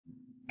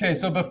Okay,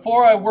 so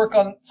before I work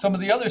on some of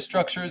the other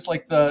structures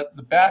like the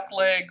back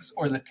legs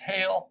or the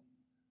tail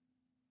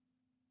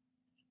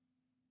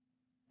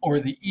or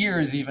the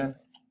ears even,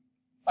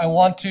 I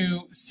want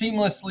to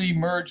seamlessly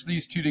merge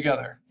these two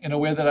together in a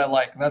way that I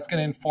like, and that's going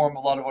to inform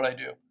a lot of what I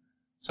do.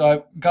 So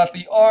I've got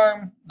the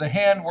arm, the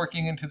hand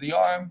working into the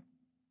arm.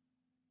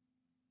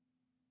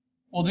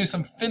 We'll do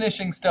some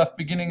finishing stuff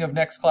beginning of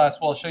next class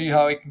where I'll show you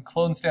how I can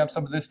clone stamp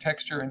some of this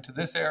texture into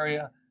this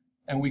area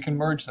and we can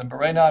merge them. But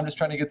right now I'm just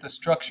trying to get the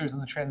structures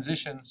and the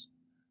transitions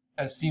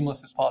as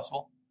seamless as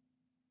possible.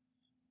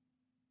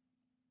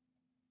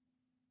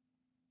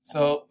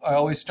 So I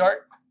always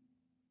start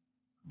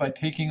by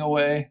taking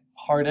away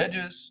hard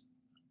edges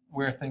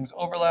where things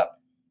overlap.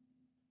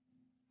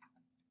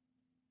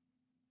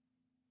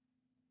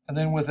 And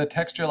then with a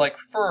texture like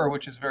fur,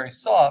 which is very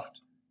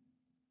soft,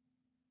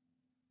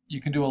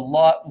 you can do a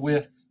lot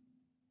with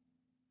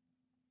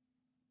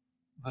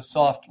the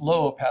soft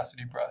low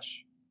opacity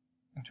brush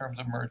in terms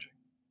of merging.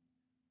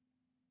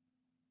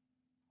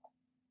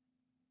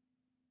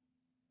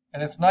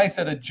 And it's nice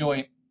at a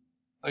joint,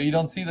 though you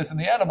don't see this in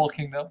the animal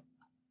kingdom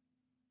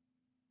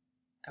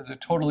because they're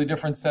totally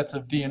different sets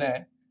of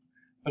DNA.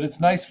 But it's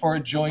nice for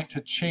a joint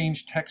to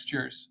change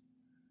textures.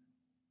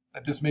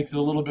 That just makes it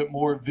a little bit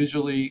more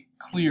visually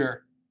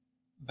clear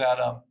that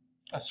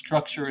a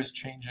structure is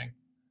changing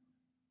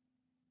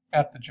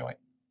at the joint.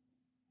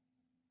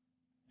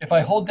 If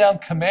I hold down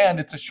Command,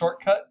 it's a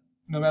shortcut,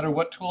 no matter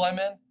what tool I'm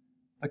in.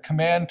 The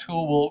Command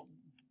tool will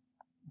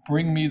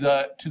bring me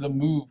to the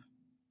Move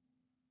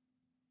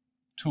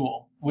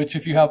tool, which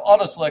if you have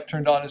Auto Select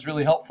turned on is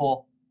really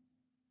helpful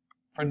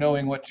for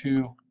knowing what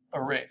to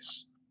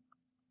erase.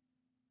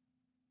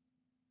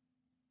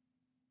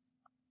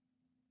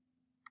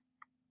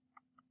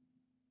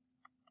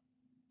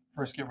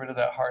 First get rid of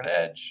that hard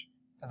edge,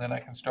 and then I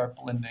can start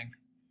blending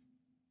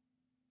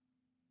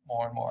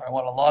more and more. I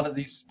want a lot of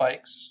these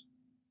spikes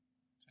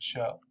to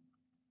show.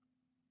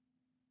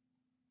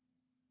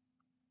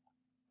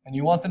 And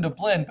you want them to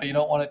blend, but you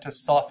don't want it to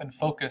soften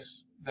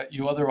focus that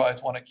you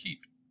otherwise want to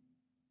keep.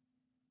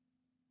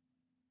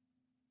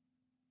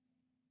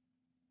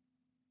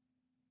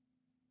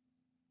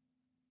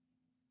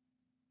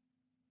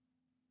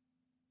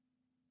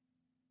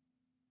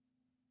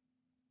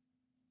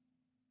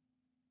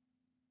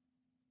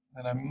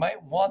 And I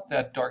might want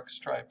that dark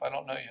stripe. I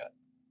don't know yet.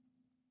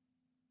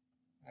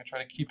 I'm going to try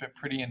to keep it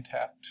pretty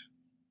intact.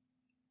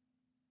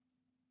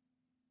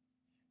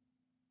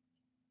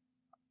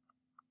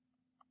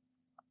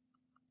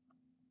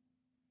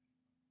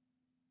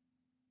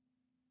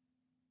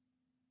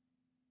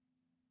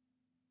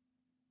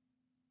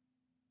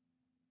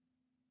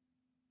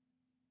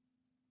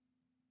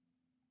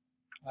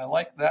 I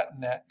like that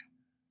neck.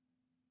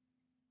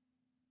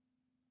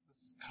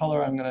 This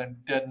color I'm going to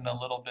deaden a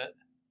little bit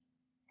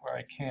where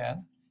I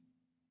can.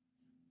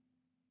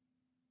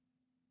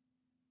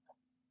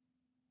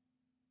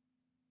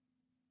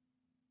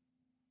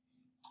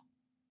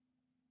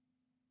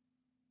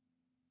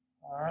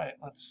 All right,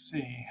 let's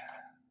see.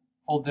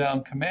 Hold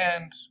down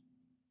Command,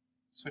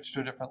 switch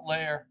to a different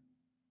layer,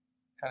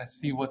 kind of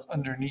see what's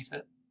underneath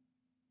it.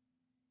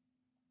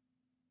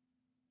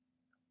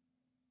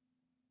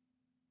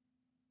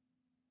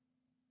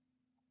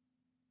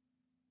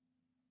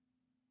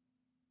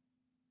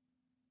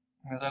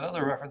 That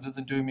other reference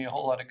isn't doing me a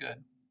whole lot of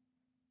good.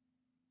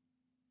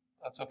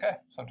 That's okay.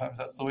 Sometimes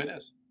that's the way it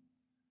is.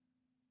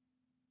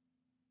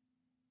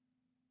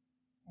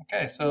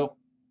 Okay, so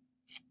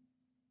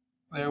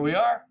there we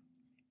are.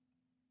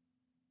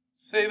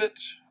 Save it.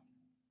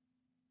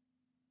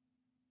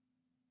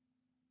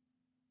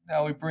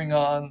 Now we bring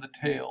on the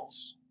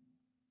tails.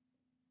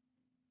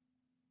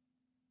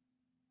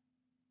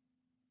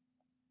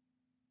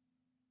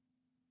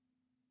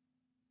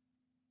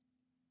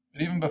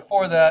 But even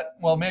before that,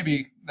 well,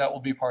 maybe that will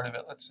be part of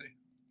it. Let's see.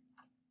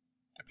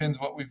 Depends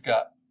what we've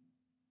got.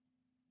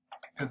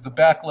 Because the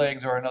back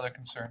legs are another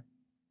concern.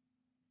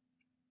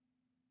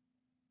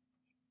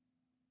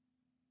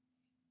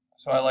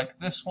 So I like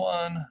this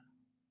one.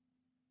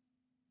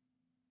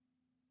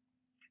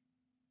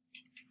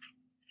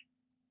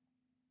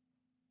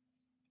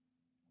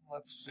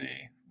 Let's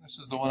see. This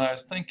is the one I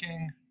was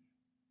thinking.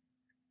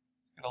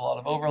 Let's get a lot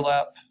of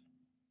overlap.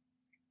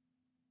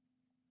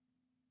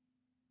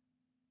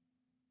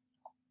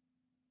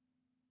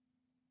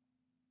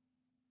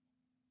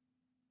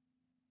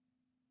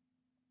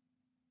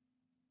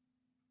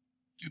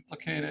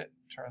 Duplicate it,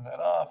 turn that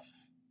off.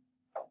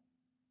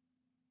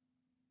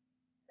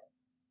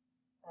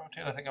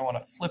 Rotate, I think I want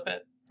to flip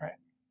it, right?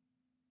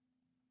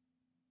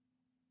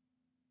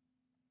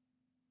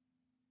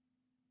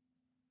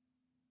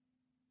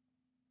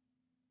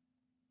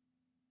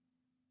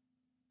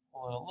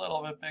 Pull it a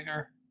little bit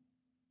bigger.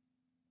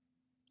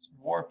 Let's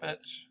warp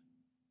it.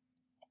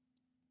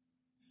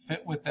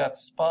 Fit with that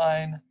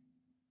spine.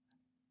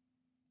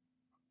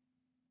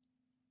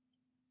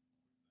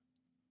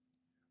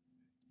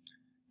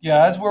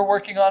 Yeah, as we're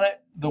working on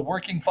it, the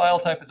working file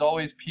type is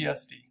always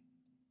PSD.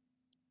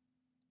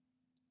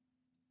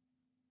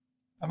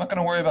 I'm not going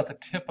to worry about the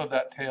tip of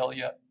that tail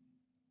yet.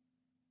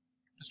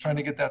 Just trying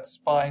to get that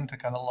spine to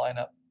kind of line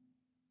up.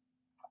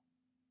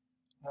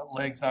 That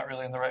leg's not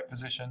really in the right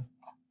position.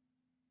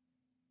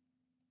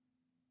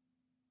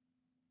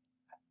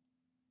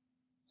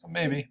 So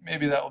maybe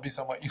that will be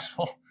somewhat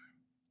useful.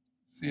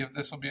 Let's see if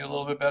this will be a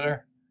little bit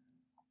better.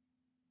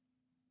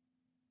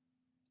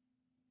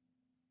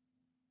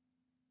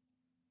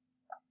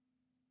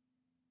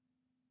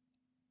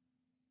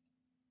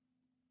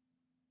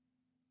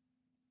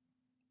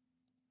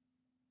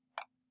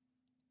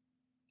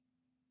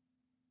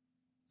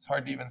 It's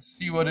hard to even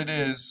see what it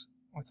is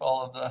with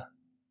all of the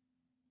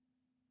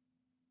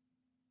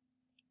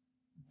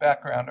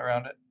background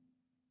around it.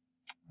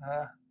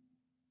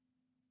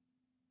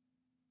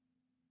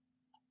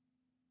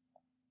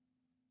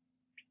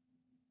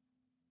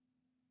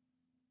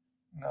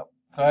 Nope.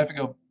 So I have to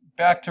go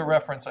back to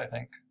reference, I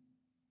think.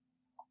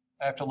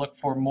 I have to look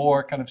for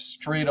more kind of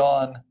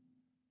straight-on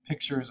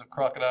pictures of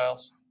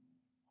crocodiles.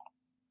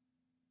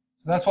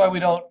 So that's why we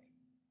don't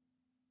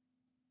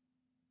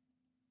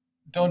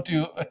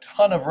do a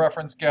ton of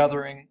reference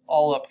gathering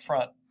all up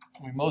front.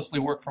 We mostly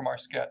work from our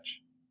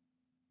sketch.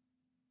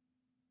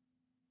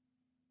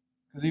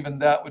 Because even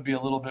that would be a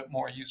little bit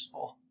more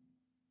useful.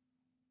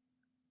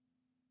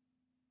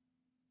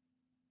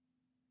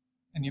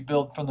 And you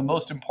build from the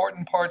most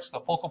important parts, the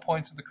focal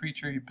points of the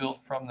creature, you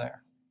build from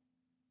there.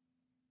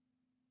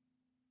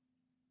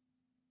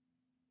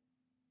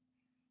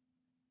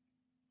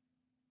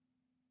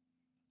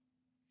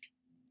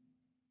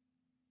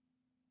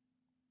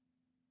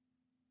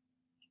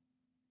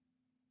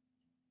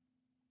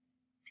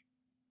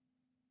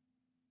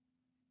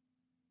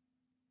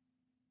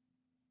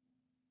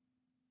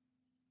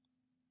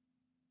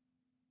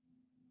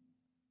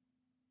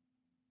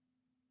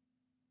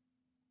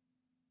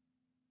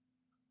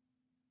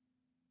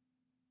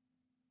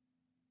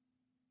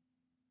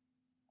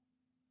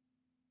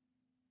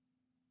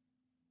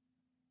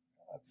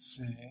 Let's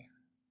see.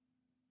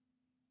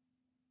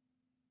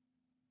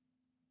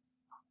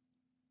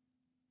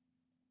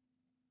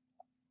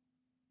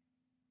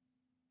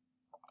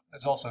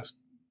 There's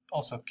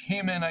also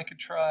caiman I could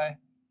try.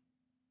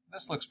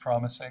 This looks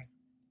promising.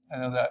 I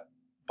know that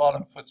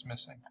bottom foot's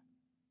missing.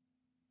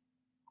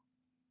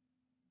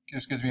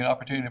 Just gives me an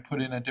opportunity to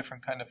put in a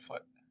different kind of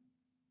foot.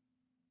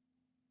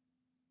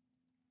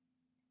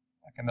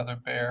 Like another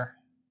bear.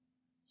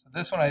 So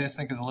this one I just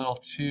think is a little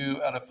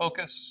too out of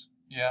focus.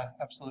 Yeah,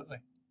 absolutely.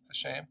 It's a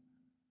shame.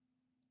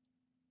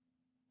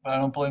 But I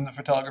don't blame the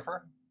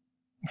photographer.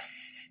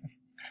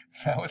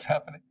 That was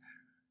happening.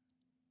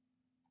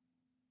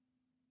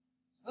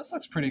 So this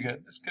looks pretty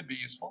good. This could be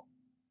useful.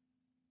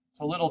 It's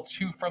a little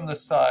too from the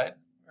side,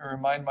 to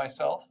remind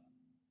myself.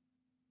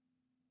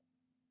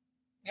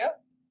 Yeah.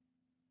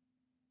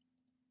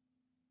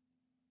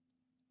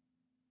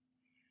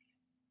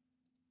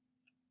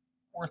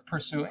 Worth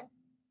pursuing.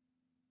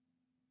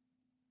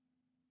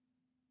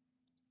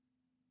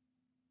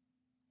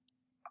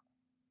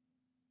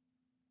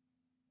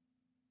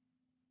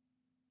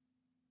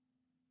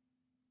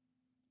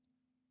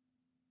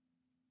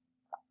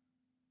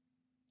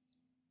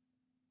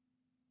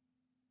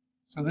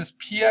 So this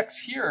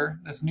PX here,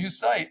 this new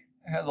site,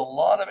 has a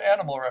lot of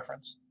animal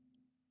reference.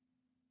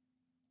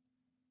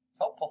 It's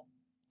helpful.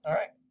 All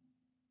right.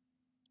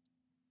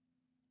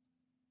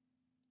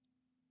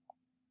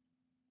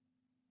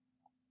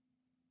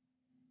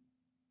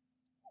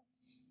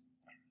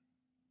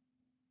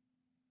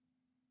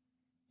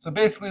 So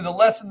basically the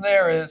lesson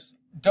there is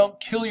don't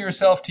kill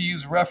yourself to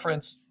use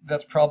reference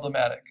that's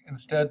problematic.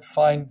 Instead,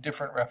 find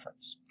different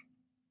reference.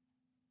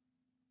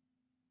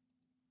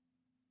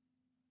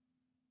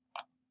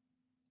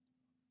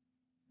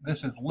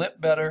 This is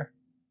lit better,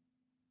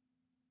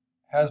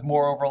 has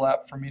more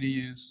overlap for me to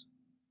use.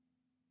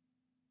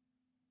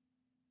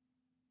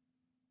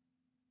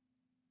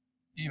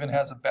 Even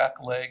has a back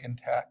leg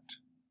intact.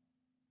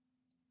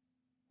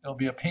 It'll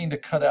be a pain to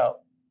cut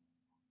out.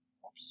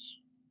 Oops.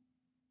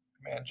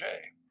 Command J.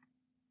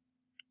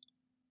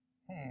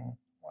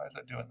 Why is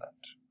that doing that?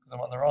 Because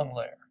I'm on the wrong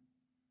layer.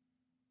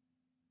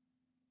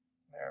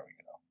 There we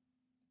go.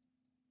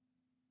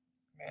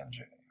 Command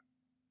J.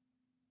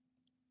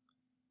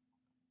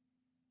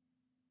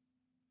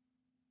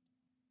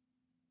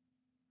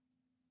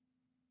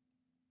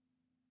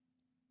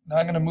 Now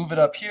I'm going to move it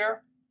up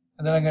here,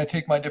 and then I'm going to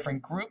take my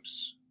different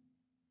groups,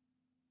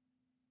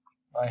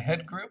 my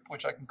head group,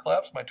 which I can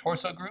collapse, my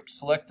torso group,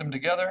 select them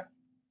together,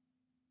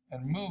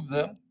 and move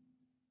them.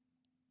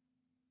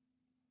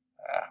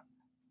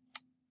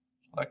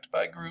 Select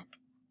by group.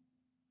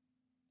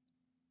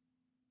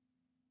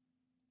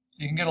 So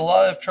you can get a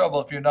lot of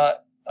trouble if you're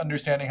not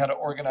understanding how to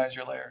organize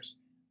your layers.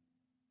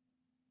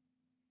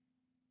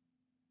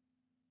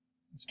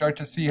 And start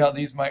to see how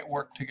these might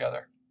work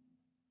together.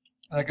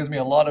 And that gives me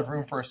a lot of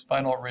room for a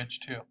spinal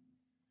ridge too.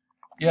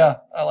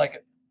 Yeah, I like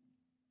it.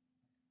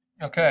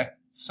 Okay,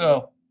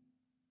 so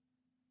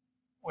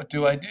what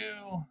do I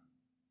do?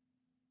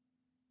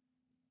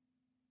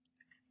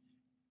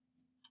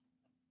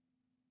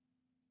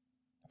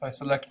 If I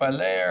select by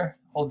layer,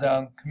 hold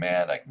down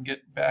Command, I can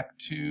get back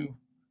to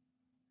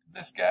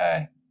this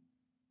guy,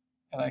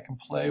 and I can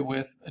play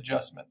with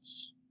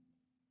adjustments.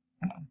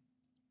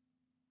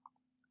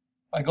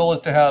 My goal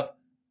is to have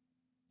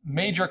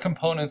major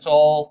components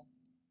all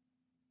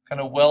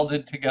kind of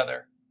welded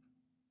together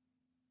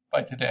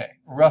by today,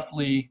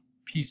 roughly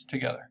pieced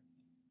together.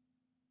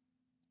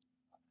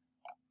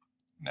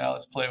 Now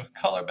let's play with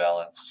color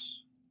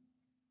balance.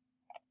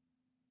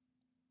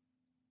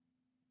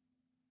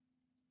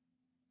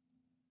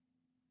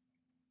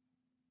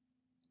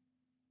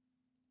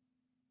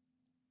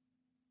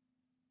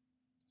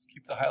 Let's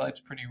keep the highlights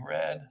pretty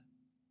red.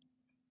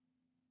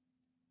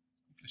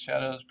 Let's keep the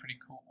shadows pretty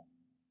cool.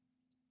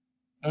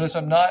 Notice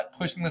I'm not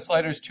pushing the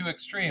sliders too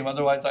extreme,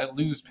 otherwise I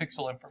lose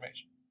pixel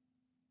information.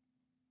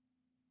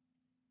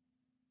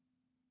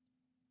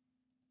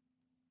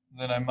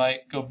 Then I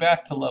might go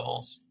back to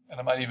levels, and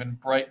I might even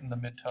brighten the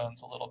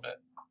midtones a little bit.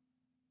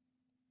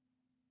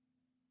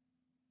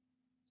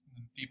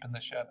 And deepen the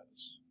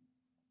shadows.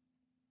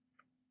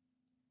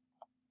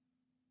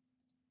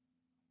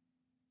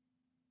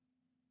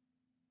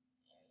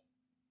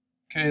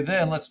 Okay,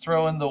 then let's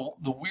throw in the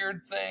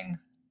weird thing.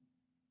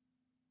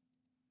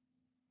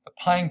 The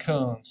pine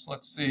cones.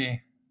 Let's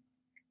see.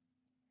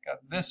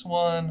 Got this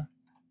one.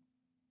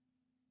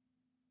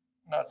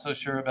 Not so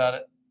sure about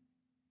it.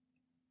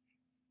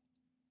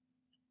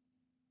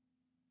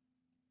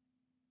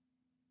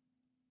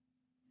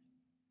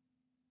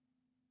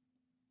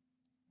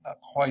 Not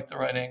quite the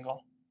right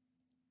angle.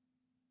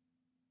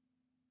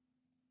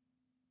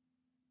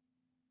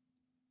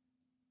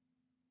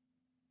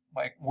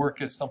 Might work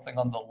as something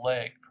on the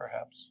leg,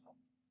 perhaps.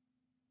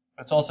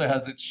 But it also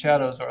has its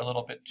shadows are a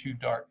little bit too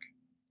dark.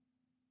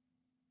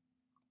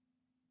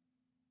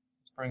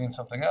 Let's bring in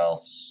something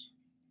else.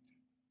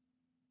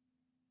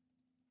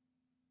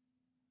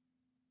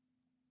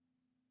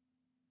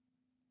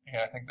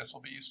 Yeah, I think this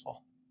will be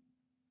useful.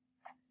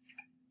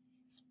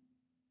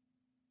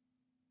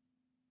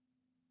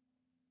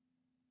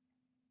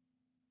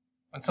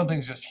 When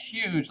something's just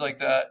huge like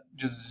that,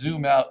 just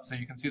zoom out so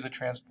you can see the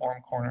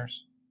transform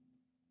corners.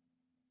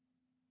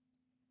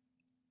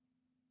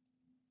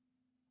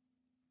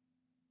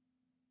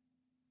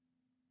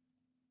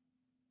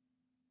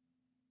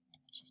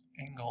 It's just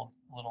angled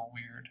a little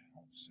weird.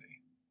 Let's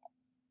see.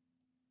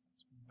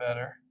 It's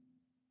better.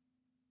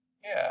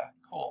 Yeah,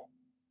 cool.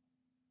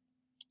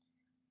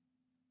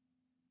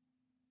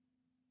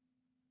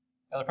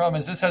 Now the problem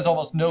is this has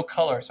almost no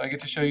color, so I get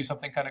to show you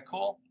something kind of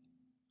cool.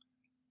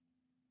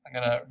 I'm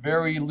going to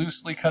very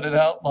loosely cut it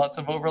out, lots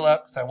of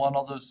overlap because I want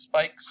all those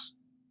spikes.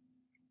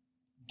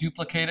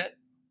 Duplicate it,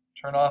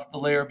 turn off the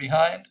layer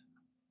behind.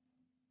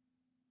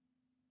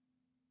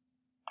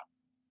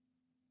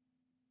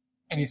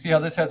 And you see how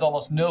this has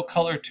almost no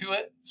color to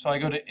it? So I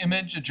go to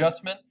Image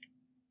Adjustment,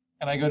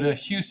 and I go to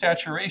Hue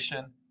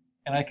Saturation,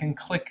 and I can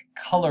click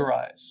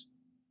Colorize.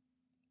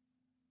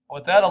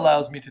 What that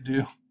allows me to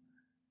do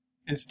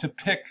is to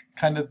pick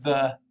kind of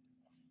the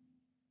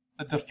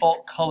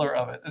default color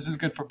of it. This is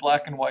good for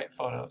black and white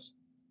photos.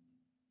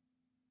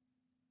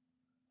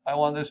 I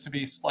want this to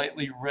be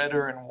slightly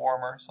redder and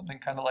warmer, something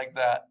kind of like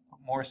that, but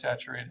more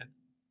saturated.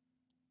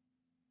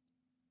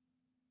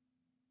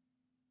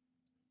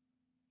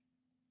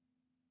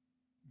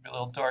 Maybe a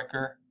little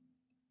darker.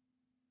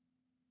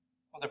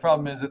 But the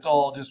problem is it's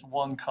all just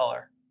one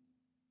color.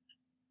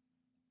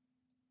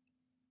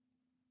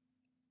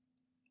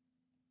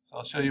 So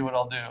I'll show you what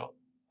I'll do.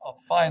 I'll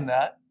find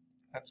that.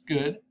 That's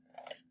good.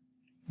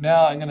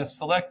 Now I'm going to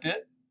select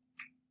it,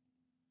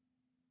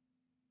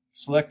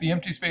 select the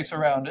empty space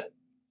around it,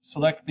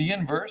 select the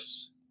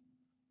inverse,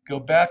 go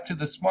back to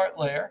the smart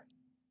layer,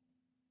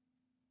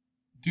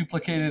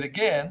 duplicate it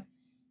again,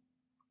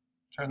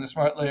 turn the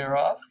smart layer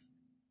off,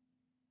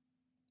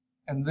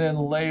 and then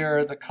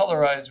layer the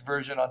colorized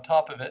version on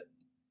top of it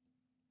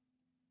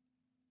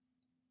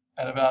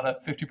at about a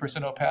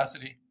 50%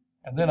 opacity.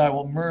 And then I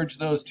will merge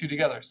those two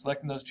together,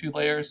 selecting those two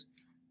layers.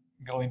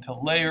 Going to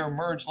Layer,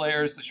 Merge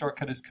Layers, the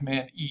shortcut is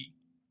Command E.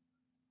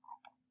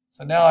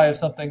 So now I have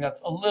something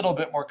that's a little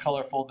bit more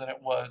colorful than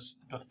it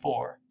was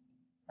before,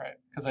 right?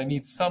 Because I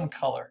need some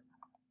color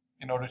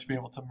in order to be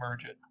able to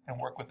merge it and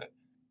work with it.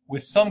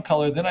 With some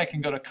color, then I can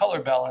go to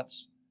Color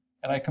Balance,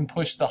 and I can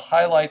push the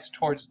highlights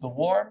towards the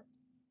warm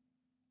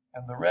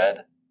and the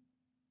red,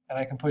 and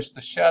I can push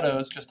the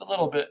shadows just a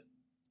little bit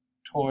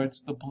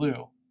towards the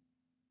blue.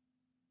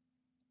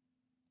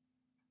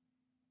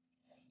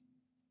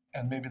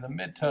 And maybe the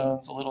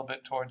midtones a little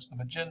bit towards the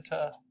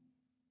magenta.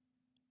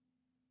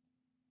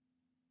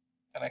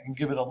 And I can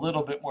give it a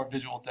little bit more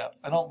visual depth.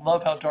 I don't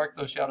love how dark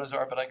those shadows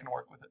are, but I can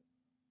work with it.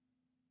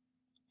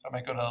 So I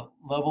might go to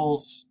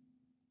Levels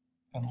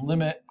and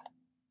Limit.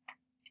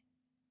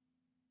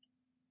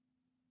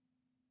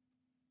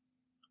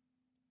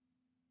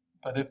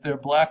 But if they're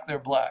black, they're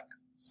black.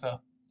 So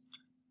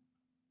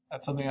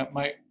that's something that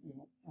might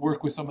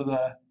work with some of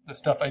the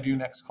stuff I do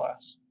next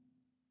class.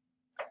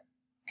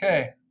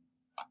 Okay.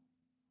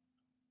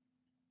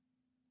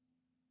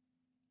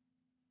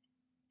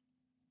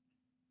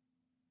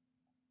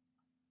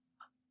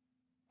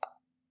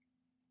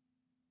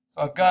 So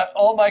I've got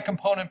all my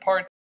component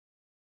parts